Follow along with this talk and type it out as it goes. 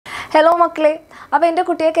Hello മക്കളെ. അപ്പോൾ എൻ്റെ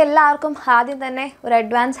കുട്ടികൾക്ക് എല്ലാവർക്കും ആദ്യം തന്നെ ഒരു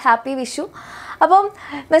അഡ്വാൻസ് ഹാപ്പി വിഷു. അപ്പം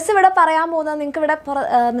മിസ് ഇവിടെ പറയാൻ പോകുന്നത് നിങ്ങൾക്ക് ഇവിടെ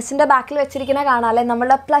മിസ്സിൻ്റെ ബാക്കിൽ വെച്ചിരിക്കുന്ന കാണാമല്ലേ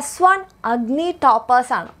നമ്മളുടെ +1 അഗ്നി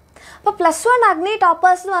ടോപ്പേഴ്സ് ആണ്. അപ്പോൾ +1 അഗ്നി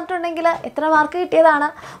ടോപ്പേഴ്സ് എന്ന് പറഞ്ഞിട്ടുണ്ടെങ്കിൽ എത്ര മാർക്ക് കിട്ടിയതാണ്?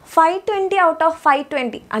 520 ഔട്ട് ഓഫ്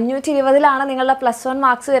 520. 520 നിങ്ങളുടെ +1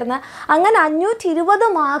 മാർക്സ് വരുന്നത്. അങ്ങനെ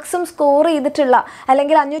 520 മാർക്സും സ്കോർ ചെയ്തിട്ടുള്ള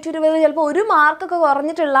അല്ലെങ്കിൽ 520 ചിലപ്പോൾ ഒരു മാർക്കൊക്കെ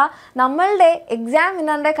കുറഞ്ഞിട്ടുള്ള നമ്മളുടെ എക്സാം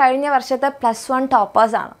വിന്നറിൻ്റെ കഴിഞ്ഞ വർഷത്തെ +1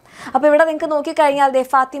 ടോപ്പേഴ്സാണ്. അപ്പോൾ ഇവിടെ നിങ്ങൾക്ക് നോക്കിക്കഴിഞ്ഞാൽ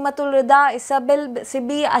ഫാത്തിമത്തുൽ റിദ, ഇസബൽ,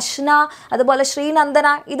 സിബി, അഷ്ന, അതുപോലെ ശ്രീനന്ദന,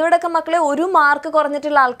 ഇതോടൊക്കെ മക്കളെ ഒരു മാർക്ക്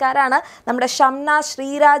കുറഞ്ഞിട്ടുള്ള ആൾക്കാരാണ് നമ്മുടെ ഷംന,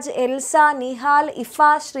 ശ്രീരാജ്, എൽസ, നിഹാൽ, ഇഫ,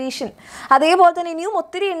 ശ്രീഷിൻ. അതേപോലെ തന്നെ ഇനിയും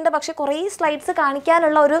ഒത്തിരി ഉണ്ട്, പക്ഷെ കുറേ സ്ലൈഡ്സ്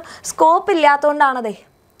കാണിക്കാനുള്ള ഒരു സ്കോപ്പ് ഇല്ലാത്തതുകൊണ്ടാണതേ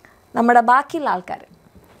നമ്മുടെ ബാക്കിയുള്ള ആൾക്കാർ.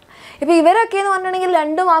 ഇപ്പോൾ ഇവരൊക്കെ എന്ന് പറഞ്ഞിട്ടുണ്ടെങ്കിൽ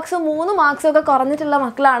 2 മാർക്സും 3 മാർക്സും ഒക്കെ കുറഞ്ഞിട്ടുള്ള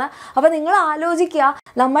മക്കളാണ്. അപ്പോൾ നിങ്ങൾ ആലോചിക്കുക,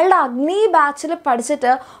 നമ്മളുടെ അഗ്നി ബാച്ചിൽ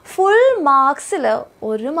പഠിച്ചിട്ട് ഫുൾ മാർക്സിൽ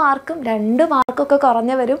 1 മാർക്കും 2 മാർക്കൊക്കെ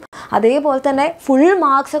കുറഞ്ഞവരും അതേപോലെ തന്നെ ഫുൾ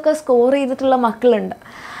മാർക്സൊക്കെ സ്കോർ ചെയ്തിട്ടുള്ള മക്കളുണ്ട്.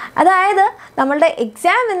 അതായത് നമ്മളുടെ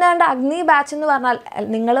എക്സാം വിന്നറിൻ്റെ അഗ്നി ബാച്ച് എന്ന് പറഞ്ഞാൽ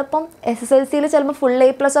നിങ്ങളിപ്പം SSLCയിൽ ചിലപ്പോൾ ഫുൾ A+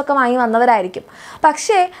 ഒക്കെ വാങ്ങി വന്നവരായിരിക്കും.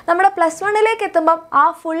 പക്ഷേ നമ്മുടെ +1 എത്തുമ്പം ആ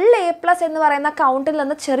ഫുൾ A+ എന്ന് പറയുന്ന കൗണ്ടിൽ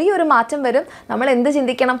നിന്ന് ചെറിയൊരു മാറ്റം വരും. നമ്മൾ എന്ത്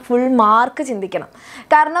ചിന്തിക്കണം? ഫുൾ മാർക്ക് ചിന്തിക്കണം.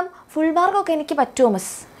 കാരണം ഫുൾ മാർക്കൊക്കെ എനിക്ക് പറ്റുമോ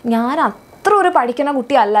മിസ്? ഞാൻ അത്ര ഒരു പഠിക്കുന്ന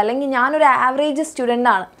കുട്ടിയല്ല, അല്ലെങ്കിൽ ഞാനൊരു ആവറേജ്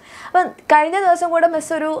സ്റ്റുഡൻ്റാണ്. അപ്പം കഴിഞ്ഞ ദിവസം കൂടെ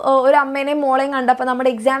മിസ് ഒരു അമ്മേനെയും മോളെയും കണ്ടപ്പോൾ നമ്മുടെ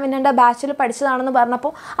എക്സാം വിന്നറിൻ്റെ ബാച്ചിൽ പഠിച്ചതാണെന്ന്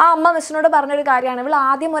പറഞ്ഞപ്പോൾ ആ അമ്മ മിസ്സിനോട് പറഞ്ഞൊരു കാര്യമാണ്, ഇവൾ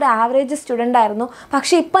ആദ്യം ഒരു ആവറേജ് സ്റ്റുഡൻ്റ് ആയിരുന്നു,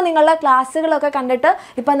 പക്ഷേ ഇപ്പം നിങ്ങളുടെ ക്ലാസ്സുകളൊക്കെ കണ്ടിട്ട്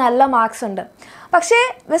ഇപ്പം നല്ല മാർക്സ് ഉണ്ട്. പക്ഷേ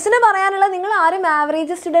മിസ്സിന് പറയാനുള്ളത്, നിങ്ങൾ ആരും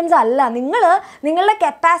ആവറേജ് സ്റ്റുഡൻസ് അല്ല. നിങ്ങളുടെ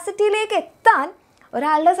കപ്പാസിറ്റിയിലേക്ക് എത്താൻ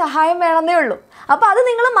ഒരാളുടെ സഹായം വേണമെന്നേ ഉള്ളൂ. അപ്പോൾ അത്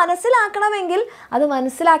നിങ്ങൾ മനസ്സിലാക്കണമെങ്കിൽ അത്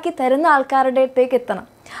മനസ്സിലാക്കി തരുന്ന ആൾക്കാരുടെ അടുത്തേക്ക് എത്തണം.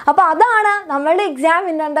 അപ്പോൾ അതാണ് നമ്മളുടെ എക്സാം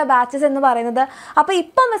വിന്നറിൻ്റെ ബാച്ചസ് എന്ന് പറയുന്നത്. അപ്പോൾ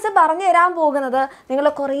ഇപ്പം മിസ് പറഞ്ഞു തരാൻ പോകുന്നത് നിങ്ങൾ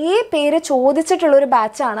കുറേ പേര് ചോദിച്ചിട്ടുള്ളൊരു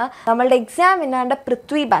ബാച്ചാണ് നമ്മളുടെ എക്സാം വിന്നറിൻ്റെ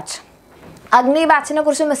പൃഥ്വി ബാച്ച്. അഗ്നി ബാച്ചിനെ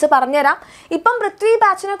കുറിച്ച് മിസ് പറഞ്ഞുതരാം. ഇപ്പം പൃഥ്വി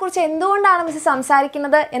ബാച്ചിനെ കുറിച്ച് എന്തുകൊണ്ടാണ് മിസ്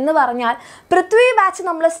സംസാരിക്കുന്നത് എന്ന് പറഞ്ഞാൽ, പൃഥ്വി ബാച്ച്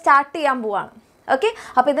നമ്മൾ സ്റ്റാർട്ട് ചെയ്യാൻ പോവാണ്. ഓക്കെ,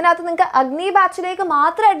 അപ്പോൾ ഇതിനകത്ത് നിങ്ങൾക്ക് അഗ്നി ബാച്ചിലേക്ക്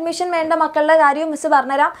മാത്രം അഡ്മിഷൻ വേണ്ട മക്കളുടെ കാര്യവും മിസ്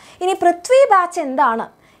പറഞ്ഞുതരാം. ഇനി പൃഥ്വി ബാച്ച് എന്താണ്,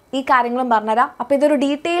 ഈ കാര്യങ്ങളും പറഞ്ഞുതരാം. അപ്പോൾ ഇതൊരു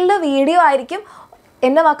ഡീറ്റെയിൽഡ് വീഡിയോ ആയിരിക്കും.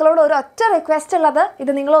 എൻ്റെ മക്കളോട് ഒരു ഒറ്റ റിക്വസ്റ്റ് ഉള്ളത്,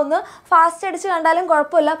 ഇത് നിങ്ങളൊന്ന് ഫാസ്റ്റ് അടിച്ച് കണ്ടാലും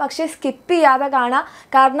കുഴപ്പമില്ല, പക്ഷേ സ്കിപ്പ് ചെയ്യാതെ കാണാം.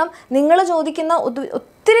 കാരണം നിങ്ങൾ ചോദിക്കുന്ന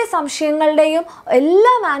ഒത്തിരി സംശയങ്ങളുടെയും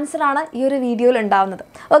എല്ലാം ആൻസറാണ് ഈ ഒരു വീഡിയോയിൽ ഉണ്ടാവുന്നത്.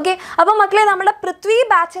 ഓക്കെ, അപ്പോൾ മക്കളെ നമ്മുടെ പൃഥ്വി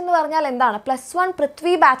ബാച്ച് എന്ന് പറഞ്ഞാൽ എന്താണ്? +1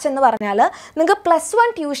 പൃഥ്വി ബാച്ച് എന്ന് പറഞ്ഞാൽ നിങ്ങൾക്ക്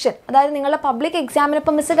 +1 ട്യൂഷൻ, അതായത് നിങ്ങളുടെ പബ്ലിക് എക്സാമിന്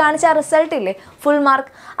ഇപ്പം മിസ് കാണിച്ച ആ റിസൾട്ട് ഇല്ലേ, ഫുൾ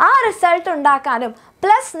മാർക്ക്, ആ റിസൾട്ട് ഉണ്ടാക്കാനും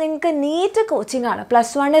പ്ലസ് നിങ്ങൾക്ക് നീറ്റ് കോച്ചിങ് ആണ്.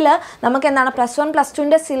 +1 നമുക്ക് എന്താണ്, +1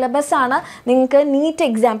 +2ൻ്റെ സിലബസ് ആണ് നിങ്ങൾക്ക് നീറ്റ്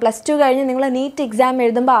എക്സാം, +2 കഴിഞ്ഞ് നിങ്ങൾ നീറ്റ് എക്സാം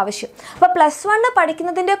എഴുതുമ്പോൾ ആവശ്യം. അപ്പോൾ +1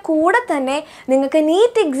 പഠിക്കുന്നതിൻ്റെ കൂടെ തന്നെ നിങ്ങൾക്ക്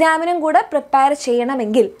നീറ്റ് എക്സാമിനും കൂടെ പ്രിപ്പയർ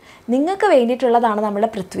ചെയ്യണമെങ്കിൽ നിങ്ങൾക്ക് വേണ്ടിയിട്ടുള്ളതാണ്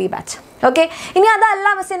നമ്മുടെ പൃഥ്വി ബാച്ച്. ഓക്കെ, ഇനി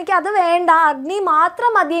അതല്ല മിസ് എനിക്ക് അത് വേണ്ട, അഗ്നി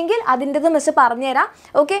മാത്രം മതിയെങ്കിൽ അതിൻ്റെത് മിസ് പറഞ്ഞുതരാം.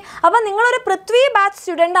 ഓക്കെ, അപ്പോൾ നിങ്ങളൊരു പൃഥ്വി ബാച്ച്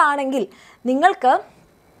സ്റ്റുഡൻ്റ് ആണെങ്കിൽ നിങ്ങൾക്ക്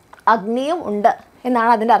അഗ്നിയും ഉണ്ട്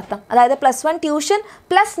എന്നാണ് അതിൻ്റെ അർത്ഥം. അതായത് +1 ട്യൂഷൻ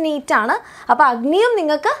പ്ലസ് നീറ്റാണ്. അപ്പോൾ അഗ്നിയും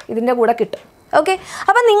നിങ്ങൾക്ക് ഇതിൻ്റെ കൂടെ കിട്ടും. ഓക്കെ,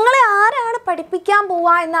 അപ്പോൾ നിങ്ങളെ ആരാണ് പഠിപ്പിക്കാൻ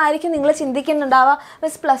പോവുക എന്നായിരിക്കും നിങ്ങൾ ചിന്തിക്കുന്നുണ്ടാവുക.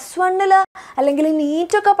 മിസ് +1 അല്ലെങ്കിൽ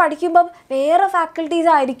നീറ്റൊക്കെ പഠിക്കുമ്പം വേറെ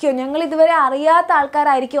ഫാക്കൽറ്റീസ് ആയിരിക്കുമോ, ഞങ്ങൾ ഇതുവരെ അറിയാത്ത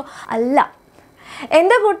ആൾക്കാരായിരിക്കുമോ? അല്ല,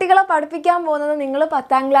 എൻ്റെ കുട്ടികളെ പഠിപ്പിക്കാൻ പോകുന്നത് നിങ്ങൾ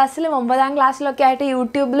 10ാം ക്ലാസ്സിലും 9ാം ക്ലാസ്സിലൊക്കെ ആയിട്ട്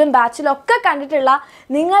യൂട്യൂബിലും ബാച്ചിലൊക്കെ കണ്ടിട്ടുള്ള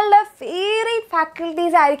നിങ്ങളുടെ ഫേവറേറ്റ്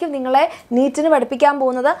ഫാക്കൽറ്റീസ് ആയിരിക്കും നിങ്ങളെ നീറ്റിന് പഠിപ്പിക്കാൻ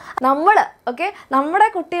പോകുന്നത്. നമ്മുടെ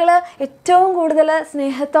കുട്ടികൾ ഏറ്റവും കൂടുതൽ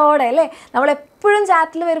സ്നേഹത്തോടെ അല്ലേ, നമ്മളെപ്പോഴും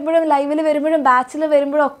ചാറ്റിൽ വരുമ്പോഴും ലൈവിൽ വരുമ്പോഴും ബാച്ചിൽ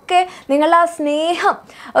വരുമ്പോഴും ഒക്കെ നിങ്ങളുടെ ആ സ്നേഹം,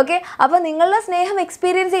 ഓക്കെ, അപ്പോൾ നിങ്ങളുടെ സ്നേഹം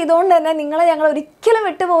എക്സ്പീരിയൻസ് ചെയ്തുകൊണ്ട് തന്നെ നിങ്ങളെ ഞങ്ങൾ ഒരിക്കലും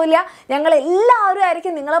വിട്ടുപോകില്ല. ഞങ്ങളെല്ലാവരും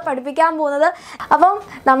ആയിരിക്കും നിങ്ങളെ പഠിപ്പിക്കാൻ പോകുന്നത്. അപ്പം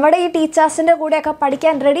നമ്മുടെ ഈ ടീച്ചേഴ്സിൻ്റെ കൂടെയൊക്കെ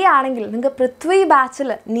പഠിക്കാൻ റെഡി ആണെങ്കിൽ നിങ്ങൾക്ക് പൃഥ്വി ബാച്ചിൽ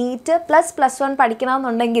നീറ്റ് +1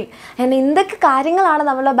 പഠിക്കണമെന്നുണ്ടെങ്കിൽ എന്തൊക്കെ കാര്യങ്ങളാണ്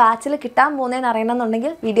നമ്മളുടെ ബാച്ചിൽ കിട്ടാൻ പോകുന്നതെന്ന്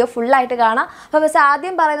അറിയണമെന്നുണ്ടെങ്കിൽ വീഡിയോ ഫുള്ളായിട്ട് കാണാം. അപ്പോൾ മിസ്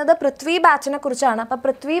ആദ്യം പറയുന്നത് പൃഥ്വി ബാച്ചിനെ കുറിച്ചാണ്. അപ്പോൾ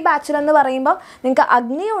പൃഥ്വി ബാച്ചിൽ എന്ന് പറയുമ്പോൾ നിങ്ങൾക്ക്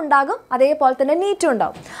അഗ്നിയും ഉണ്ടാകും, അതേപോലെ തന്നെ നീറ്റും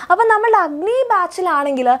ഉണ്ടാവും. അപ്പോൾ നമ്മളുടെ അഗ്നി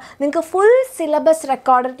ബാച്ചിലാണെങ്കിൽ നിങ്ങൾക്ക് ഫുൾ സിലബസ്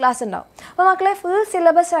റെക്കോർഡഡ് ക്ലാസ് ഉണ്ടാവും. അപ്പോൾ മക്കളെ ഫുൾ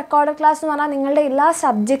സിലബസ് റെക്കോർഡഡ് ക്ലാസ് എന്ന് പറഞ്ഞാൽ നിങ്ങളുടെ എല്ലാ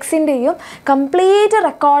സബ്ജക്ട്സിൻ്റെയും കംപ്ലീറ്റ്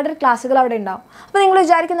റെക്കോർഡഡ് ക്ലാസ്സുകൾ അവിടെ ഉണ്ടാവും. അപ്പോൾ നിങ്ങൾ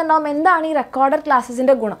വിചാരിക്കുന്നുണ്ടാവും എന്താണ് ഈ റെക്കോർഡഡ്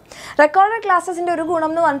ക്ലാസ്സസിൻ്റെ ഗുണം? റെക്കോർഡഡ് ക്ലാസ്സസിൻ്റെ ഒരു ഗുണം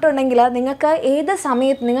എന്ന് പറഞ്ഞിട്ടുണ്ടെങ്കിൽ നിങ്ങൾക്ക് ഏത്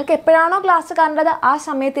സമയത്ത് നിങ്ങൾക്ക് എപ്പോഴാണോ ക്ലാസ് കാണേണ്ടത് ആ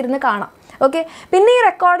സമയത്ത് ഇരുന്ന് കാണാം. ഓക്കെ, പിന്നെ ഈ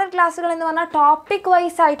റെക്കോർഡഡ് ക്ലാസ്സുകൾ എന്ന് പറഞ്ഞാൽ ടോപ്പിക്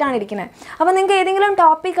വൈസ് ആയിട്ടാണ് ഇരിക്കുന്നത്. അപ്പോൾ നിങ്ങൾക്ക് ഏതെങ്കിലും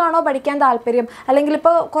ടോപ്പിക്കാണോ പഠിക്കാൻ താല്പര്യം, അല്ലെങ്കിൽ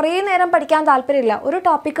ഇപ്പോൾ കുറേ നേരം പഠിക്കാൻ താല്പര്യമില്ല, ഒരു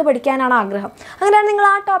ടോപ്പിക്ക് പഠിക്കാനാണ് ആഗ്രഹം, അങ്ങനെയാണ് നിങ്ങൾ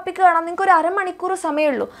ആ ടോപ്പിക്ക് കാണാം. നിങ്ങൾക്ക് ഒരു അരമണിക്കൂർ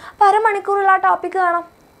സമയമുള്ളൂ, അപ്പോൾ അരമണിക്കൂറുള്ള ആ ടോപ്പിക്ക് കാണാം.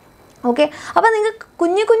 ഓക്കെ, അപ്പോൾ നിങ്ങൾക്ക്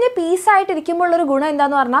കുഞ്ഞു കുഞ്ഞു പീസായിട്ടിരിക്കുമ്പോഴുള്ളൊരു ഗുണം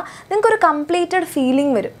എന്താണെന്ന് പറഞ്ഞാൽ നിങ്ങൾക്കൊരു കംപ്ലീറ്റഡ്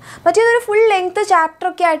ഫീലിംഗ് വരും. മറ്റേതൊരു ഫുൾ ലെങ്ത്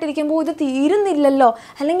ചാപ്റ്ററൊക്കെ ആയിട്ടിരിക്കുമ്പോൾ ഇത് തീരുന്നില്ലല്ലോ,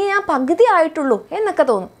 അല്ലെങ്കിൽ ഞാൻ പകുതി ആയിട്ടുള്ളൂ എന്നൊക്കെ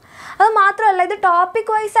തോന്നും. അത് മാത്രമല്ല, ഇത്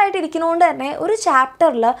ടോപ്പിക് വൈസ് ആയിട്ട് ഇരിക്കുന്നതുകൊണ്ട് തന്നെ ഒരു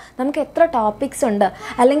ചാപ്റ്ററിൽ നമുക്ക് എത്ര ടോപ്പിക്സ് ഉണ്ട്,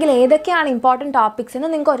 അല്ലെങ്കിൽ ഏതൊക്കെയാണ് ഇമ്പോർട്ടൻറ്റ് ടോപ്പിക്സ് എന്ന്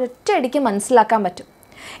നിങ്ങൾക്ക് ഒരൊറ്റയടിക്ക് മനസ്സിലാക്കാൻ പറ്റും.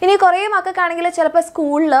 ഇനി കുറേ മക്കൾക്കാണെങ്കിൽ ചിലപ്പോൾ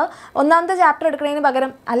സ്കൂളിൽ ഒന്നാമത്തെ ചാപ്റ്റർ എടുക്കുന്നതിന്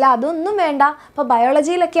പകരം അല്ല അതൊന്നും വേണ്ട, ഇപ്പോൾ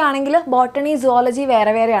ബയോളജിയിലൊക്കെ ആണെങ്കിൽ ബോട്ടണി സുവോളജി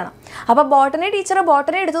വേറെ വേറെയാണ്. അപ്പോൾ ബോട്ടണി ടീച്ചർ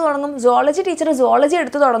ബോട്ടണി എടുത്തു തുടങ്ങും, സുവോളജി ടീച്ചർ സുവോളജി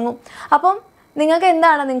എടുത്തു തുടങ്ങും. അപ്പം നിങ്ങൾക്ക്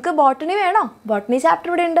എന്താണ്, നിങ്ങൾക്ക് ബോട്ടണി വേണോ, ബോട്ടണി ചാപ്റ്റർ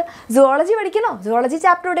ഇവിടെ ഉണ്ട്, സുവോളജി പഠിക്കണോ, സുവോളജി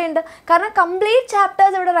ചാപ്റ്റർ ഇവിടെ ഉണ്ട്. കാരണം കംപ്ലീറ്റ്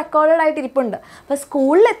ചാപ്റ്റേഴ്സ് ഇവിടെ റെക്കോർഡഡ് ആയിട്ട് ഇരിപ്പുണ്ട്. അപ്പോൾ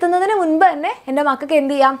സ്കൂളിൽ എത്തുന്നതിന് മുൻപ് തന്നെ എൻ്റെ മക്കൾക്ക്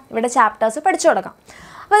എന്ത് ചെയ്യാം, ഇവിടെ ചാപ്റ്റേഴ്സ് പഠിച്ചു തുടങ്ങാം.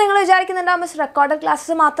 അപ്പോൾ നിങ്ങൾ വിചാരിക്കുന്നുണ്ടാകും മിസ് റെക്കോർഡഡ്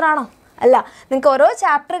ക്ലാസ്സസ് മാത്രമാണോ? അല്ല, നിങ്ങൾക്ക് ഓരോ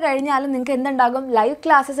ചാപ്റ്റർ കഴിഞ്ഞാലും നിങ്ങൾക്ക് എന്തുണ്ടാകും, ലൈവ്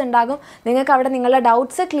ക്ലാസ്സസ് ഉണ്ടാകും. നിങ്ങൾക്ക് അവിടെ നിങ്ങളുടെ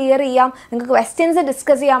ഡൗട്ട്സ് ക്ലിയർ ചെയ്യാം, നിങ്ങൾക്ക് ക്വസ്റ്റ്യൻസ്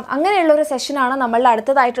ഡിസ്കസ് ചെയ്യാം. അങ്ങനെയുള്ളൊരു സെഷനാണ് നമ്മളുടെ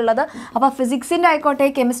അടുത്തതായിട്ടുള്ളത്. അപ്പോൾ ഫിസിക്സിൻ്റെ ആയിക്കോട്ടെ,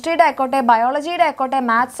 കെമിസ്ട്രിയുടെ ആയിക്കോട്ടെ, ബയോളജിയുടെ ആയിക്കോട്ടെ,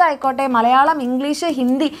 മാത്സ് ആയിക്കോട്ടെ, മലയാളം, ഇംഗ്ലീഷ്,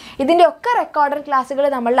 ഹിന്ദി, ഇതിൻ്റെയൊക്കെ റെക്കോർഡഡ് ക്ലാസ്സുകൾ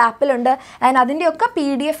നമ്മളുടെ ആപ്പിലുണ്ട്. ആൻഡ് അതിൻ്റെയൊക്കെ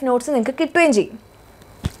PDF നോട്ട്സ് നിങ്ങൾക്ക് കിട്ടുകയും ചെയ്യും.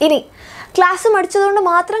 ഇനി ക്ലാസ് പഠിച്ചതുകൊണ്ട്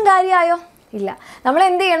മാത്രം കാര്യമായോ? ഇല്ല, നമ്മൾ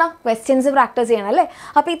എന്ത് ചെയ്യണം, ക്വസ്റ്റ്യൻസ് പ്രാക്ടീസ് ചെയ്യണം അല്ലേ.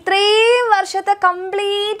 അപ്പോൾ ഇത്രയും വർഷത്തെ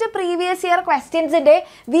complete previous year ക്വസ്റ്റ്യൻസിൻ്റെ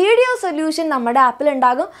video solution നമ്മുടെ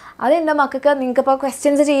ആപ്പിലുണ്ടാകും. അതെൻ്റെ മക്കൾക്ക് നിങ്ങൾക്കിപ്പോൾ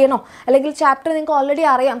ക്വസ്റ്റ്യൻസ് ചെയ്യണോ, അല്ലെങ്കിൽ ചാപ്റ്റർ നിങ്ങൾക്ക് ഓൾറെഡി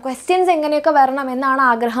അറിയാം, ക്വസ്റ്റ്യൻസ് എങ്ങനെയൊക്കെ വരണം എന്നാണ്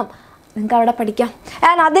ആഗ്രഹം, നിങ്ങൾക്ക് അവിടെ പഠിക്കാം.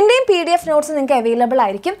 ആൻഡ് അതിൻ്റെയും PDF നോട്ട്സ് നിങ്ങൾക്ക് അവൈലബിൾ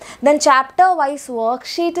ആയിരിക്കും. ദെൻ ചാപ്റ്റർ വൈസ്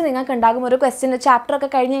വർക്ക്ഷീറ്റ് നിങ്ങൾക്ക് ഉണ്ടാകും. ഒരു ക്വസ്റ്റ്യൻ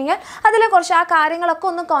ചാപ്റ്ററൊക്കെ കഴിഞ്ഞ് കഴിഞ്ഞാൽ അതിലെ കുറച്ച് ആ കാര്യങ്ങളൊക്കെ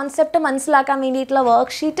ഒന്ന് കോൺസെപ്റ്റ് മനസ്സിലാക്കാൻ വേണ്ടിയിട്ടുള്ള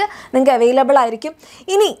വർക്ക്ഷീറ്റ് നിങ്ങൾക്ക് അവൈലബിൾ ആയിരിക്കും.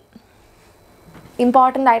 ഇനി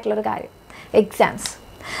ഇമ്പോർട്ടൻ്റ് ആയിട്ടുള്ളൊരു കാര്യം, എക്സാംസ്.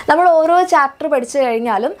 നമ്മൾ ഓരോ ചാപ്റ്റർ പഠിച്ചു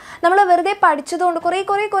കഴിഞ്ഞാലും നമ്മൾ വെറുതെ പഠിച്ചതുകൊണ്ട്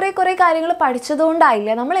കുറേ കാര്യങ്ങൾ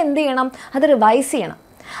പഠിച്ചതുകൊണ്ടായില്ല, നമ്മൾ എന്ത് ചെയ്യണം, അത് റിവൈസ് ചെയ്യണം.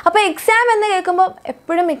 അപ്പോൾ എക്സാം എന്ന് കേൾക്കുമ്പോൾ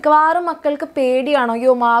എപ്പോഴും മിക്കവാറും മക്കൾക്ക് പേടിയാണോ,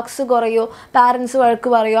 അയ്യോ മാർക്സ് കുറയോ, പാരൻസ്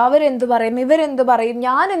വഴക്ക് പറയോ, അവരെന്ത് പറയും, ഇവരെന്ത് പറയും,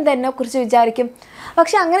 ഞാൻ എന്നെക്കുറിച്ച് വിചാരിക്കും.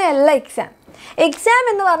 പക്ഷെ അങ്ങനെയല്ല എക്സാം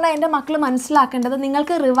എന്ന് പറഞ്ഞാൽ എൻ്റെ മക്കൾ മനസ്സിലാക്കേണ്ടത്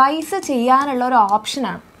നിങ്ങൾക്ക് റിവൈസ് ചെയ്യാനുള്ള ഒരു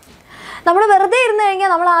ഓപ്ഷനാണ്. നമ്മൾ വെറുതെ ഇരുന്ന് കഴിഞ്ഞാൽ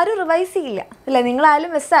നമ്മൾ ആരും റിവൈസ് ചെയ്യില്ല അല്ലേ, നിങ്ങളായാലും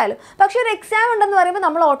മിസ്സായാലും. പക്ഷേ ഒരു എക്സാം ഉണ്ടെന്ന് പറയുമ്പോൾ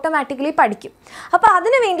നമ്മൾ ഓട്ടോമാറ്റിക്കലി പഠിക്കും. അപ്പോൾ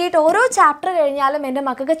അതിന് വേണ്ടിയിട്ട് ഓരോ ചാപ്റ്റർ കഴിഞ്ഞാലും എൻ്റെ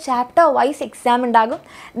മക്കൾക്ക് ചാപ്റ്റർ വൈസ് എക്സാം ഉണ്ടാകും.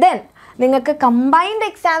 ദെൻ നിങ്ങൾക്ക് കമ്പൈൻഡ്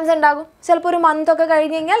എക്സാംസ് ഉണ്ടാകും. ചിലപ്പോൾ ഒരു മന്തൊക്കെ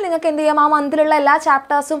കഴിഞ്ഞ് കഴിഞ്ഞാൽ നിങ്ങൾക്ക് എന്ത് ചെയ്യാം, ആ മന്തിലുള്ള എല്ലാ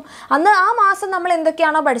ചാപ്റ്റേഴ്സും അന്ന് ആ മാസം നമ്മൾ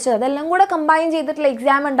എന്തൊക്കെയാണോ പഠിച്ചത് അതെല്ലാം കൂടെ കമ്പൈൻ ചെയ്തിട്ടുള്ള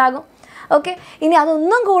എക്സാം ഉണ്ടാകും. ഓക്കെ, ഇനി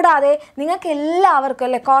അതൊന്നും കൂടാതെ നിങ്ങൾക്ക് എല്ലാവർക്കും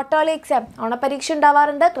അല്ലേ ക്വാർട്ടർലി എക്സാം, ഓണപരീക്ഷ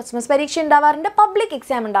ഉണ്ടാവാറുണ്ട്, ക്രിസ്മസ് പരീക്ഷ ഉണ്ടാവാറുണ്ട്, പബ്ലിക്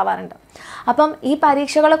എക്സാം ഉണ്ടാവാറുണ്ട്. അപ്പം ഈ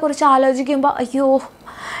പരീക്ഷകളെക്കുറിച്ച് ആലോചിക്കുമ്പോൾ അയ്യോ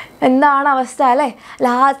എന്താണ് അവസ്ഥ അല്ലേ.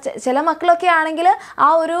 ചില മക്കളൊക്കെ ആണെങ്കിൽ ആ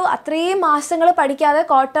ഒരു അത്രയും മാസങ്ങൾ പഠിക്കാതെ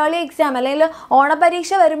ക്വാർട്ടർലി എക്സാം അല്ലെങ്കിൽ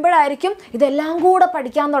ഓണപരീക്ഷ വരുമ്പോഴായിരിക്കും ഇതെല്ലാം കൂടെ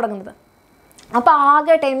പഠിക്കാൻ തുടങ്ങുന്നത്. അപ്പോൾ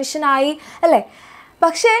ആകെ ടെൻഷനായി അല്ലേ.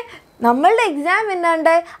 പക്ഷേ നമ്മളുടെ എക്സാം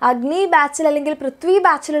വിന്നറിൻ്റെ അഗ്നി ബാച്ചിൽ അല്ലെങ്കിൽ പൃഥ്വി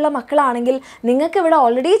ബാച്ചിലുള്ള മക്കളാണെങ്കിൽ നിങ്ങൾക്ക് ഇവിടെ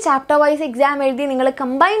ഓൾറെഡി ചാപ്റ്റർ വൈസ് എക്സാം എഴുതി, നിങ്ങൾ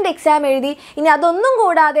കമ്പൈൻഡ് എക്സാം എഴുതി. ഇനി അതൊന്നും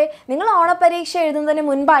കൂടാതെ നിങ്ങൾ ഓണപരീക്ഷ എഴുതുന്നതിന്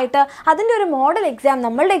മുൻപായിട്ട് അതിൻ്റെ ഒരു മോഡൽ എക്സാം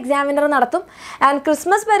നമ്മളുടെ എക്സാം വിന്നർ നടത്തും. ആൻഡ്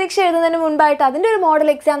ക്രിസ്മസ് പരീക്ഷ എഴുതുന്നതിന് മുൻപായിട്ട് അതിൻ്റെ ഒരു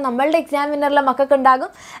മോഡൽ എക്സാം നമ്മളുടെ എക്സാം വിന്നറിലെ മക്കൾക്ക്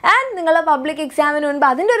ഉണ്ടാകും. ആൻഡ് നിങ്ങളുടെ പബ്ലിക് എക്സാമിന് മുൻപ്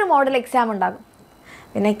അതിൻ്റെ ഒരു മോഡൽ എക്സാം ഉണ്ടാകും.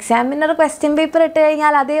 പിന്നെ എക്സാം വിന്നർ ക്വസ്റ്റ്യൻ പേപ്പർ ഇട്ട്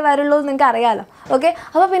കഴിഞ്ഞാൽ അതേ വരുള്ളൂ എന്ന് നിങ്ങൾക്ക് അറിയാമല്ലോ. ഓക്കെ,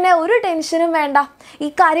 അപ്പോൾ പിന്നെ ഒരു ടെൻഷനും വേണ്ട. ഈ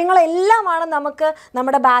കാര്യങ്ങളെല്ലാമാണ് നമുക്ക്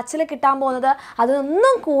നമ്മുടെ ബാച്ചിൽ കിട്ടാൻ പോകുന്നത്.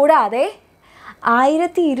 അതൊന്നും കൂടാതെ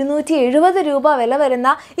 1270 രൂപ വില വരുന്ന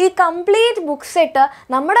ഈ കംപ്ലീറ്റ് ബുക്ക് സെറ്റ്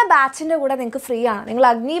നമ്മുടെ ബാച്ചിൻ്റെ കൂടെ നിങ്ങൾക്ക് ഫ്രീ ആണ്. നിങ്ങൾ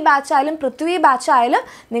അഗ്നി ബാച്ച് ആയാലും പൃഥ്വി ബാച്ച് ആയാലും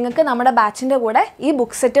നിങ്ങൾക്ക് നമ്മുടെ ബാച്ചിൻ്റെ കൂടെ ഈ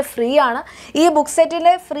ബുക്ക് സെറ്റ് ഫ്രീ ആണ്. ഈ ബുക്ക് സെറ്റിൽ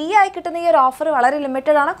ഫ്രീ ആയി കിട്ടുന്ന ഈ ഒരു ഓഫർ വളരെ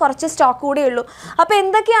ലിമിറ്റഡ് ആണ്, കുറച്ച് സ്റ്റോക്ക് കൂടിയേ ഉള്ളൂ. അപ്പോൾ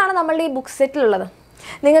എന്തൊക്കെയാണ് നമ്മളുടെ ഈ ബുക്ക് സെറ്റിലുള്ളത്?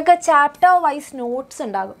 നിങ്ങൾക്ക് ചാപ്റ്റർ വൈസ് നോട്ട്സ്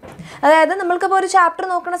ഉണ്ടാകും. അതായത് നമ്മൾക്കിപ്പോൾ ഒരു ചാപ്റ്റർ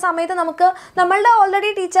നോക്കുന്ന സമയത്ത് നമുക്ക് നമ്മളുടെ ഓൾറെഡി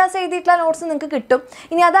ടീച്ചേഴ്സ് എഴുതിയിട്ടുള്ള നോട്ട്സ് നിങ്ങൾക്ക് കിട്ടും.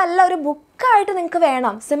 ഇനി അതല്ല, ഒരു ബുക്കായിട്ട് നിങ്ങൾക്ക്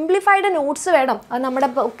വേണം, സിംപ്ലിഫൈഡ് നോട്ട്സ് വേണം, അത് നമ്മുടെ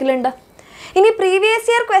ബുക്കിലുണ്ട്. ഇനി പ്രീവിയസ്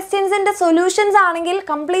ഇയർ ക്വസ്റ്റ്യൻസിൻ്റെ സൊല്യൂഷൻസ് ആണെങ്കിൽ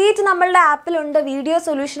കംപ്ലീറ്റ് നമ്മളുടെ ആപ്പിലുണ്ട് വീഡിയോ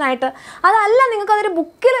സൊല്യൂഷനായിട്ട്. അതല്ല, നിങ്ങൾക്കതൊരു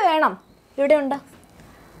ബുക്കിൽ വേണം, ഇവിടെയുണ്ട്.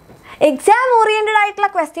 എക്സാം ഓറിയൻറ്റഡ്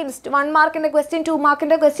ആയിട്ടുള്ള ക്വസ്റ്റ്യൻസ്, 1 മാർക്കിൻ്റെ ക്വസ്റ്റ്യൻ, 2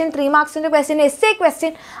 മാർക്കിൻ്റെ ക്വസ്റ്റ്യൻ, 3 മാർക്സിൻ്റെ ക്വസ്റ്റ്യൻ, essay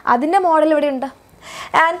ക്വസ്റ്റ്യൻ, അതിൻ്റെ മോഡൽ ഇവിടെ ഉണ്ട്.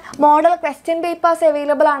 And model question papers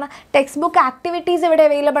available ആണ്, ടെക്സ്റ്റ് ബുക്ക് ആക്ടിവിറ്റീസ് ഇവിടെ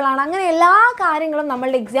അവൈലബിൾ ആണ്. അങ്ങനെ എല്ലാ കാര്യങ്ങളും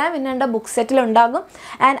നമ്മളുടെ എക്സാം വിന്നറിൻ്റെ ബുക്ക് സെറ്റിൽ ഉണ്ടാകും.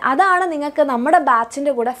 ആൻഡ് അതാണ് നിങ്ങൾക്ക് നമ്മുടെ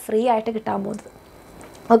ബാച്ചിൻ്റെ കൂടെ ഫ്രീ ആയിട്ട് കിട്ടാൻ പോകുന്നത്.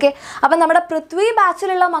 ഓക്കെ, അപ്പം നമ്മുടെ പൃഥ്വി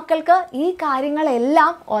ബാച്ചിലുള്ള മക്കൾക്ക് ഈ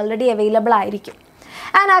കാര്യങ്ങളെല്ലാം ഓൾറെഡി അവൈലബിൾ ആയിരിക്കും.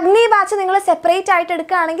 ആൻഡ് അഗ്നി ബാച്ച് നിങ്ങൾ സെപ്പറേറ്റ് ആയിട്ട്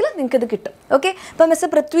എടുക്കുകയാണെങ്കിൽ നിങ്ങൾക്ക് ഇത് കിട്ടും. ഓക്കെ, ഇപ്പോൾ മിസ്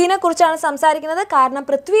പൃഥ്വിനെ കുറിച്ചാണ് സംസാരിക്കുന്നത്. കാരണം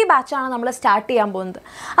പൃഥ്വി ബാച്ചാണ് നമ്മൾ സ്റ്റാർട്ട് ചെയ്യാൻ പോകുന്നത്.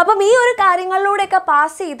 അപ്പം ഈ ഒരു കാര്യങ്ങളിലൂടെയൊക്കെ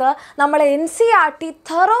പാസ് ചെയ്ത് നമ്മൾ NCERT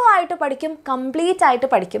തറോ ആയിട്ട് പഠിക്കും, കംപ്ലീറ്റ് ആയിട്ട്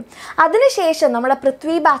പഠിക്കും. അതിനുശേഷം നമ്മുടെ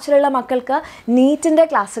പൃഥ്വി ബാച്ചിലുള്ള മക്കൾക്ക് നീറ്റിൻ്റെ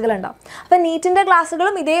ക്ലാസ്സുകളുണ്ടാവും. അപ്പം നീറ്റിൻ്റെ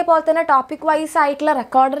ക്ലാസ്സുകളും ഇതേപോലെ തന്നെ ടോപ്പിക് വൈസ് ആയിട്ടുള്ള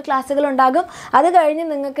റെക്കോർഡഡ് ക്ലാസ്സുകളുണ്ടാകും. അത് കഴിഞ്ഞ്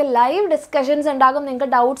നിങ്ങൾക്ക് ലൈവ് ഡിസ്കഷൻസ് ഉണ്ടാകും. നിങ്ങൾക്ക്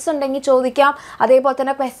ഡൗട്ട്സ് ഉണ്ടെങ്കിൽ ചോദിക്കാം. അതേപോലെ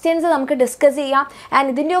തന്നെ ക്വസ്റ്റ്യൻസ് നമുക്ക് ഡിസ്കസ് ചെയ്യാം. ആൻഡ്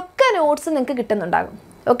ഇതിൻ്റെയൊക്കെ നോട്ട്സ് നിങ്ങൾക്ക് കിട്ടുന്നുണ്ടാകും.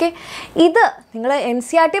 ഓക്കെ, ഇത് നിങ്ങൾ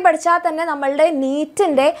NCERT പഠിച്ചാൽ തന്നെ നമ്മളുടെ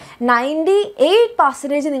നീറ്റിൻ്റെ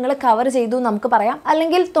 98% നിങ്ങൾ കവർ ചെയ്തു നമുക്ക് പറയാം.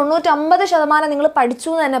 അല്ലെങ്കിൽ 99% നിങ്ങൾ പഠിച്ചു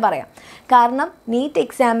എന്ന് തന്നെ പറയാം. കാരണം നീറ്റ്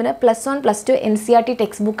എക്സാമിന് +1 +2 NCERT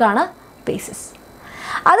ടെക്സ്റ്റ് ബുക്കാണ് ബേസിസ്.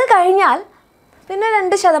 അത് കഴിഞ്ഞാൽ പിന്നെ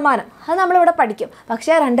 2% അത് നമ്മളിവിടെ പഠിക്കും.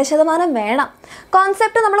 പക്ഷേ 2% വേണം.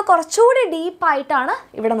 കോൺസെപ്റ്റ് നമ്മൾ കുറച്ചുകൂടി ഡീപ്പായിട്ടാണ്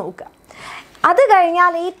ഇവിടെ നോക്കുക. അത്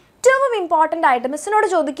കഴിഞ്ഞാൽ ഏറ്റവും ഇമ്പോർട്ടൻ്റ് ആയിട്ട് മിസ്സിനോട്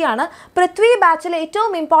ചോദിക്കുകയാണ്, പൃഥ്വി ബാച്ചിലെ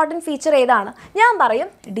ഏറ്റവും ഇമ്പോർട്ടൻറ്റ് ഫീച്ചർ ഏതാണ്? ഞാൻ പറയും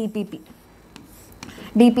DPP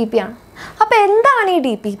ആണ്. അപ്പോൾ എന്താണ് ഈ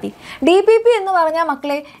DPP എന്ന് പറഞ്ഞാൽ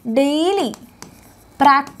മക്കളെ, ഡെയിലി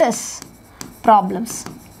പ്രാക്ടീസ് പ്രോബ്ലംസ്.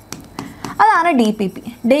 അതാണ് DPP,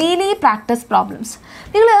 ഡെയിലി പ്രാക്ടീസ് പ്രോബ്ലംസ്.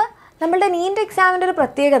 നിങ്ങൾ നമ്മളുടെ നീറ്റ് എക്സാമിൻ്റെ ഒരു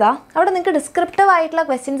പ്രത്യേകത, അവിടെ നിങ്ങൾക്ക് ഡിസ്ക്രിപ്റ്റീവ് ആയിട്ടുള്ള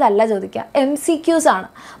ക്വസ്റ്റ്യൻസ് അല്ല ചോദിക്കുക, MCQs ആണ്,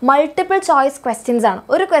 മൾട്ടിപ്പിൾ ചോയ്സ് ക്വസ്റ്റ്യൻസ് ആണ്.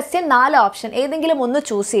 ഒരു ക്വസ്റ്റ്യൻ 4 ഓപ്ഷൻ, ഏതെങ്കിലും ഒന്ന്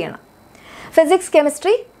ചൂസ് ചെയ്യണം. ഫിസിക്സ്,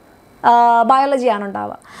 കെമിസ്ട്രി, ബയോളജി ആണ്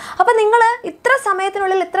ഉണ്ടാവുക. അപ്പോൾ നിങ്ങൾ ഇത്ര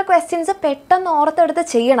സമയത്തിനുള്ളിൽ ഇത്ര ക്വസ്റ്റ്യൻസ് പെട്ടെന്ന് ഓർത്തെടുത്ത്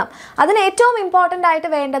ചെയ്യണം. അതിന് ഏറ്റവും ഇമ്പോർട്ടൻ്റ്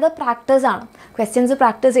ആയിട്ട് വേണ്ടത് പ്രാക്ടീസാണ്. ക്വസ്റ്റ്യൻസ്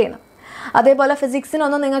പ്രാക്ടീസ് ചെയ്യണം. അതേപോലെ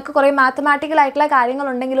ഫിസിക്സിനൊന്നും നിങ്ങൾക്ക് കുറേ മാത്തമാറ്റിക്കൽ ആയിട്ടുള്ള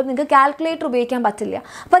കാര്യങ്ങളുണ്ടെങ്കിലും നിങ്ങൾക്ക് കാൽക്കുലേറ്റർ ഉപയോഗിക്കാൻ പറ്റില്ല.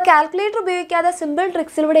 അപ്പോൾ കാൽക്കുലേറ്റർ ഉപയോഗിക്കാതെ സിമ്പിൾ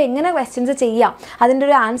ട്രിക്സിലൂടെ എങ്ങനെ ക്വസ്റ്റ്യൻസ് ചെയ്യാം, അതിൻ്റെ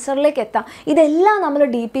ഒരു ആൻസറിലേക്ക് എത്താം, ഇതെല്ലാം നമ്മൾ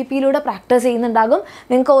DPPയിലൂടെ പ്രാക്ടീസ് ചെയ്യുന്നുണ്ടാകും.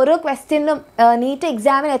 നിങ്ങൾക്ക് ഓരോ ക്വസ്റ്റ്യനും നീറ്റ്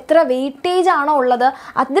എക്സാമിന് എത്ര വെയിറ്റേജ് ആണോ ഉള്ളത്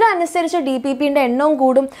അതിനനുസരിച്ച് DPPൻ്റെ എണ്ണവും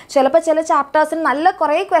കൂടും. ചിലപ്പോൾ ചില ചാപ്റ്റേഴ്സിന് നല്ല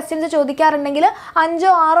കുറേ ക്വസ്റ്റ്യൻസ് ചോദിക്കാറുണ്ടെങ്കിൽ 5,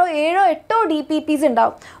 6, 7, 8 DPPs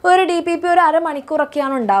ഉണ്ടാവും. ഒരു DPP ഒരു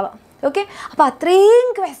അരമണിക്കൂറൊക്കെയാണ് ഉണ്ടാവുക. ഓക്കെ, അപ്പോൾ അത്രയും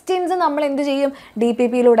ക്വസ്റ്റ്യൻസ് നമ്മൾ എന്ത് ചെയ്യും,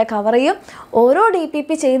 DPPയിലൂടെ കവർ ചെയ്യും. ഓരോ DPP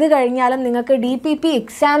ചെയ്ത് കഴിഞ്ഞാലും നിങ്ങൾക്ക് DPP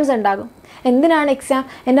എക്സാംസ് ഉണ്ടാകും. എന്തിനാണ് എക്സാം?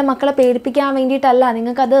 എൻ്റെ മക്കളെ പേടിപ്പിക്കാൻ വേണ്ടിയിട്ടല്ല,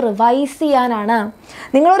 നിങ്ങൾക്കത് റിവൈസ് ചെയ്യാനാണ്.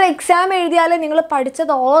 നിങ്ങളൊരു എക്സാം എഴുതിയാലേ നിങ്ങൾ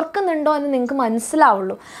പഠിച്ചത് ഓർക്കുന്നുണ്ടോ എന്ന് നിങ്ങൾക്ക്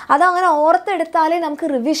മനസ്സിലാവുള്ളൂ. അതങ്ങനെ ഓർത്തെടുത്താലേ നമുക്ക്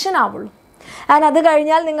റിവിഷൻ ആവുള്ളൂ. ആൻഡ് അത്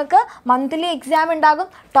കഴിഞ്ഞാൽ നിങ്ങൾക്ക് മന്ത്ലി എക്സാം ഉണ്ടാകും,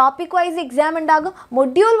 ടോപ്പിക് വൈസ് എക്സാം ഉണ്ടാകും,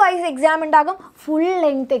 മൊഡ്യൂൾ വൈസ് എക്സാം ഉണ്ടാകും, ഫുൾ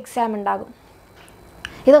ലെങ്ത് എക്സാം ഉണ്ടാകും.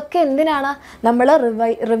 ഇതൊക്കെ എന്തിനാണ്? നമ്മൾ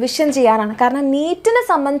റിവിഷൻ ചെയ്യാനാണ്. കാരണം നീറ്റിനെ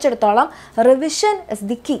സംബന്ധിച്ചിടത്തോളം റിവിഷൻ ഇസ്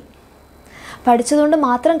ദി കീ. പഠിച്ചതുകൊണ്ട്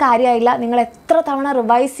മാത്രം കാര്യമായില്ല, നിങ്ങൾ എത്ര തവണ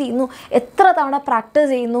റിവൈസ് ചെയ്യുന്നു, എത്ര തവണ പ്രാക്ടീസ്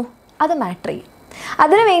ചെയ്യുന്നു, അത് മാറ്റർ ചെയ്യും.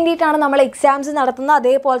 അതിന് വേണ്ടിയിട്ടാണ് നമ്മൾ എക്സാംസ് നടത്തുന്നത്,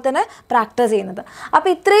 അതേപോലെ തന്നെ പ്രാക്ടീസ് ചെയ്യുന്നത്. അപ്പോൾ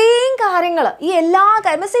ഇത്രയും കാര്യങ്ങൾ, ഈ എല്ലാ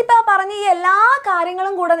മിസ് ഇപ്പോൾ പറഞ്ഞ ഈ എല്ലാ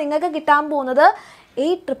കാര്യങ്ങളും കൂടെ നിങ്ങൾക്ക് കിട്ടാൻ പോകുന്നത്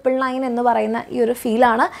 8,999 എന്ന് പറയുന്ന ഈ ഒരു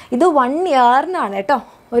ഫീലാണ്. ഇത് 1 ഇയറിനാണ് കേട്ടോ,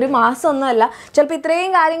 ഒരു മാസമൊന്നുമല്ല. ചിലപ്പോൾ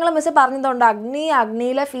ഇത്രയും കാര്യങ്ങൾ മിസ് പറഞ്ഞതുകൊണ്ട്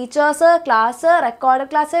അഗ്നിയിലെ features, class, record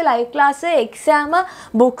class, live class, exam,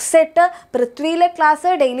 book set, പൃഥ്വിയിലെ class,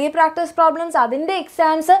 daily practice problems, അതിൻ്റെ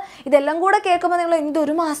എക്സാംസ്, ഇതെല്ലാം കൂടെ കേൾക്കുമ്പോൾ നിങ്ങൾ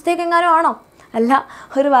ഒരു മാസത്തേക്ക് എങ്ങാനും ആണോ? അല്ല,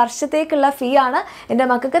 ഒരു വർഷത്തേക്കുള്ള ഫീ ആണ്. എൻ്റെ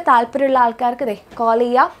മക്കൾക്ക് താല്പര്യമുള്ള ആൾക്കാർക്ക് കോൾ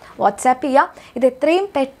ചെയ്യുക, വാട്സാപ്പ് ചെയ്യുക. ഇത് എത്രയും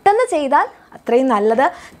പെട്ടെന്ന് ചെയ്താൽ അത്രയും നല്ലത്.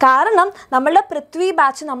 കാരണം നമ്മളുടെ പൃഥ്വി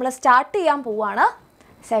ബാച്ച് നമ്മൾ സ്റ്റാർട്ട് ചെയ്യാൻ പോവുകയാണ്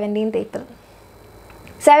 17th April.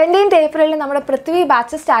 17th April നമ്മുടെ പൃഥ്വി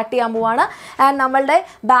ബാച്ച് സ്റ്റാർട്ട് ചെയ്യാൻ പോവുകയാണ്. ആൻഡ് നമ്മളുടെ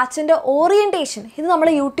ബാച്ചിൻ്റെ ഓറിയൻറ്റേഷൻ ഇത് നമ്മൾ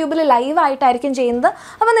യൂട്യൂബിൽ ലൈവായിട്ടായിരിക്കും ചെയ്യുന്നത്.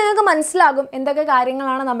 അപ്പോൾ നിങ്ങൾക്ക് മനസ്സിലാകും എന്തൊക്കെ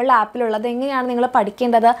കാര്യങ്ങളാണ് നമ്മളുടെ ആപ്പിലുള്ളത്, എങ്ങനെയാണ് നിങ്ങൾ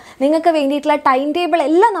പഠിക്കേണ്ടത്, നിങ്ങൾക്ക് വേണ്ടിയിട്ടുള്ള ടൈം ടേബിൾ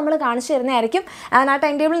എല്ലാം നമ്മൾ കാണിച്ചു തരുന്നതായിരിക്കും. ആൻഡ് ആ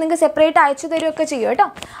ടൈം ടേബിൾ നിങ്ങൾക്ക് സെപ്പറേറ്റ് അയച്ചു തരുമൊക്കെ ചെയ്യും കേട്ടോ.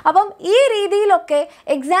 അപ്പം ഈ രീതിയിലൊക്കെ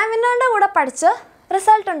എക്സാമിനറുടെ കൂടെ പഠിച്ച്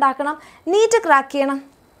റിസൾട്ട് ഉണ്ടാക്കണം, നീറ്റ് ക്രാക്ക് ചെയ്യണം,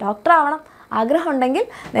 ഡോക്ടർ ആവണം ആഗ്രഹമുണ്ടെങ്കിൽ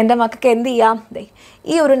എൻ്റെ മക്കൾക്ക് എന്ത് ചെയ്യാം,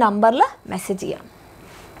 ഈ ഒരു നമ്പറിൽ മെസ്സേജ് ചെയ്യാം.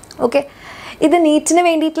 ഓക്കെ, ഇത് നീറ്റിന്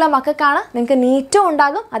വേണ്ടിയിട്ടുള്ള മക്കൾക്കാണ്. നിങ്ങൾക്ക് നീറ്റും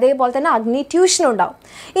ഉണ്ടാകും, അതേപോലെ തന്നെ അഗ്നി ട്യൂഷനും ഉണ്ടാകും.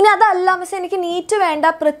 ഇനി അതല്ല മിസ് എനിക്ക് നീറ്റ് വേണ്ട,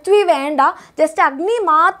 പൃഥ്വി വേണ്ട, ജസ്റ്റ് അഗ്നി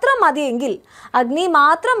മാത്രം മതിയെങ്കിൽ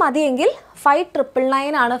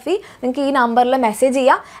 5,999 ആണ് ഫീ. നിങ്ങൾക്ക് ഈ നമ്പറിൽ മെസ്സേജ്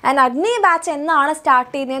ചെയ്യാം. ആൻഡ് അഗ്നി ബാച്ച് എന്നാണ്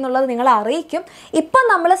സ്റ്റാർട്ട് ചെയ്യുന്നതെന്നുള്ളത് നിങ്ങളെ അറിയിക്കും. ഇപ്പം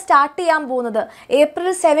നമ്മൾ സ്റ്റാർട്ട് ചെയ്യാൻ പോകുന്നത് April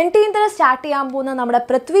 17th സ്റ്റാർട്ട് ചെയ്യാൻ പോകുന്നത് നമ്മുടെ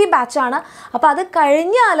പൃഥ്വി ബാച്ചാണ്. അപ്പോൾ അത്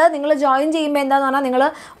കഴിഞ്ഞാൽ നിങ്ങൾ ജോയിൻ ചെയ്യുമ്പോൾ എന്താണെന്ന് പറഞ്ഞാൽ നിങ്ങൾ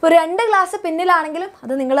ഒരു 2 ക്ലാസ് പിന്നിലാണെങ്കിലും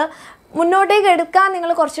അത് നിങ്ങൾ മുന്നോട്ടേക്ക് എടുക്കാൻ നിങ്ങൾ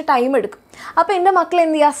കുറച്ച് ടൈം എടുക്കും. അപ്പോൾ എൻ്റെ മക്കൾ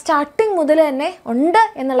എന്ത് ചെയ്യുക, സ്റ്റാർട്ടിങ് മുതൽ തന്നെ ഉണ്ട്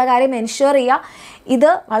എന്നുള്ള കാര്യം എൻഷുർ ചെയ്യുക. ഇത്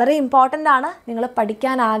വളരെ ഇമ്പോർട്ടൻ്റ് ആണ്. നിങ്ങൾ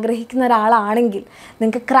പഠിക്കാൻ ആഗ്രഹിക്കുന്ന ഒരാളാണെങ്കിൽ,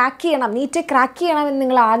 നിങ്ങൾക്ക് ക്രാക്ക് ചെയ്യണം, നീറ്റ് നീറ്റ് ക്രാക്ക് ചെയ്യണമെന്ന്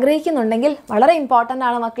നിങ്ങൾ ആഗ്രഹിക്കുന്നുണ്ടെങ്കിൽ വളരെ ഇമ്പോർട്ടൻ്റ്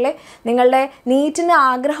ആണ് മക്കളെ. നിങ്ങളുടെ നീറ്റിന്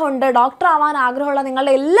ആഗ്രഹമുണ്ട്, ഡോക്ടർ ആവാൻ ആഗ്രഹമുള്ള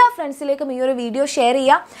നിങ്ങളുടെ എല്ലാ ഫ്രണ്ട്സിലേക്കും ഈ ഒരു വീഡിയോ ഷെയർ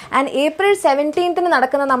ചെയ്യുക. ആൻഡ് April 17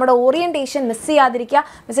 നടക്കുന്ന നമ്മുടെ ഓറിയൻറ്റേഷൻ മിസ് ചെയ്യാതിരിക്കുക.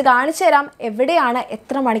 മിസ് കാണിച്ചു തരാം എവിടെയാണ്,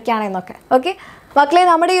 എത്ര മണിക്കാണ് എന്നൊക്കെ. ഓക്കെ മക്കളെ,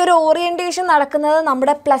 നമ്മുടെ ഈ ഒരു ഓറിയൻറ്റേഷൻ നടക്കുന്നത്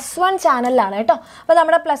നമ്മുടെ +1 ചാനലിലാണ് കേട്ടോ. അപ്പോൾ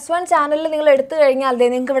നമ്മുടെ +1 ചാനലിൽ നിങ്ങൾ എടുത്തു കഴിഞ്ഞാൽ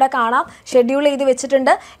നിങ്ങൾക്ക് ഇവിടെ കാണാം, ഷെഡ്യൂൾ ചെയ്ത്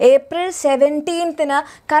വെച്ചിട്ടുണ്ട്. April 17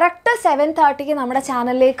 കറക്റ്റ് 7:30 നമ്മുടെ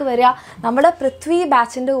ചാനലിലേക്ക് വരിക. നമ്മുടെ പൃഥ്വി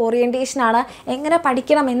ബാച്ചിൻ്റെ ഓറിയൻറ്റേഷനാണ്. എങ്ങനെ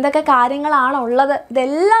പഠിക്കണം, എന്തൊക്കെ കാര്യങ്ങളാണ് ഉള്ളത്,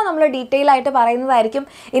 ഇതെല്ലാം നമ്മൾ ഡീറ്റെയിൽ ആയിട്ട് പറയുന്നതായിരിക്കും.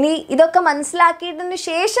 ഇനി ഇതൊക്കെ മനസ്സിലാക്കിയതിന്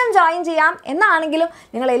ശേഷം ജോയിൻ ചെയ്യാം എന്നാണെങ്കിലും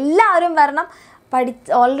നിങ്ങൾ എല്ലാവരും വരണം.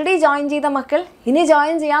 ഓൾറെഡി ജോയിൻ ചെയ്ത മക്കൾ, ഇനി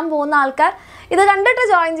ജോയിൻ ചെയ്യാൻ പോകുന്ന ആൾക്കാർ, ഇത് കണ്ടിട്ട്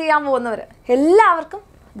ജോയിൻ ചെയ്യാൻ പോകുന്നവർ, എല്ലാവർക്കും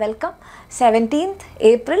വെൽക്കം. 17th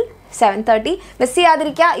April 7:30 മിസ്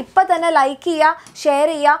ചെയ്യാതിരിക്കുക. ഇപ്പം തന്നെ ലൈക്ക് ചെയ്യുക, ഷെയർ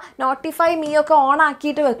ചെയ്യുക, നോട്ടിഫൈ മീ ഒക്കെ ഓൺ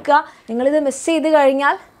ആക്കിയിട്ട് വെക്കുക. നിങ്ങളിത് മിസ് ചെയ്ത്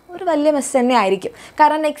കഴിഞ്ഞാൽ ഒരു വലിയ മിസ് തന്നെ ആയിരിക്കും.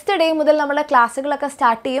 കാരണം നെക്സ്റ്റ് ഡേ മുതൽ നമ്മുടെ ക്ലാസ്സുകളൊക്കെ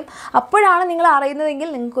സ്റ്റാർട്ട് ചെയ്യും. അപ്പോഴാണ് നിങ്ങൾ അറിയുന്നതെങ്കിൽ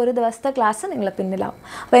നിങ്ങൾക്ക് ഒരു ദിവസത്തെ ക്ലാസ് നിങ്ങൾ പിന്നിലാവും.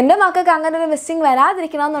 അപ്പോൾ എൻ്റെ മക്കൾക്ക് അങ്ങനെ ഒരു മിസ്സിങ്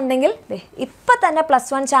വരാതിരിക്കണമെന്നുണ്ടെങ്കിൽ ഇപ്പം തന്നെ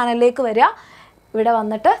 +1 ചാനലിലേക്ക് വരിക. ഇവിടെ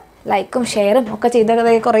വന്നിട്ട് ലൈക്കും ഷെയറും ഒക്കെ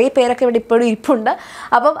ചെയ്ത കുറേ പേരൊക്കെ ഇവിടെ ഇപ്പോഴും ഇരിപ്പുണ്ട്.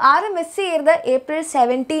 അപ്പം ആരും മിസ് ചെയ്യരുത്. April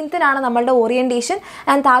 17 നമ്മളുടെ ഓറിയൻറ്റേഷൻ.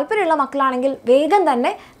 ആൻഡ് താല്പര്യമുള്ള മക്കളാണെങ്കിൽ വേഗം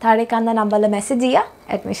തന്നെ താഴെ കാണുന്ന നമ്പറിൽ മെസ്സേജ് ചെയ്യുക,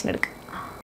 അഡ്മിഷൻ എടുക്കുക.